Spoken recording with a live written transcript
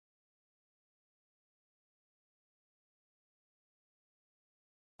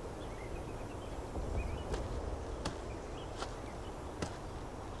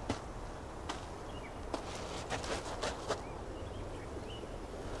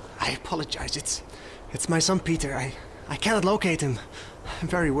I apologize. It's my son Peter. I cannot locate him. I'm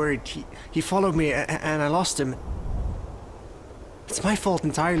very worried. He followed me and I lost him. It's my fault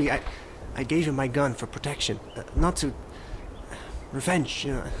entirely. I gave him my gun for protection, not to... revenge,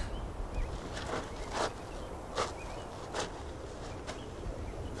 you know.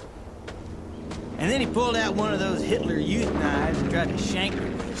 And then he pulled out one of those Hitler Youth knives and tried to shank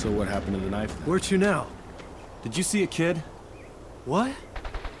her. So what happened to the knife? Where to now? Did you see a kid? What?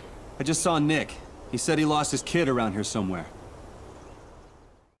 I just saw Nick. He said he lost his kid around here somewhere.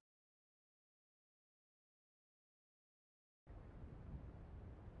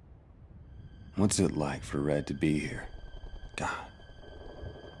 What's it like for Red to be here? God.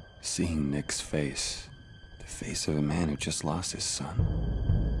 Seeing Nick's face. The face of a man who just lost his son.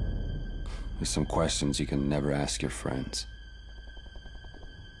 There's some questions you can never ask your friends.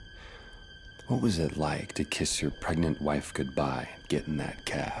 What was it like to kiss your pregnant wife goodbye and get in that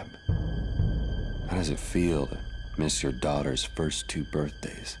cab? How does it feel to miss your daughter's first 2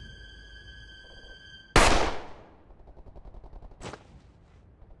 birthdays?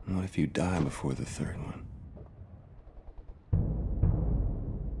 What if you die before the 3rd one?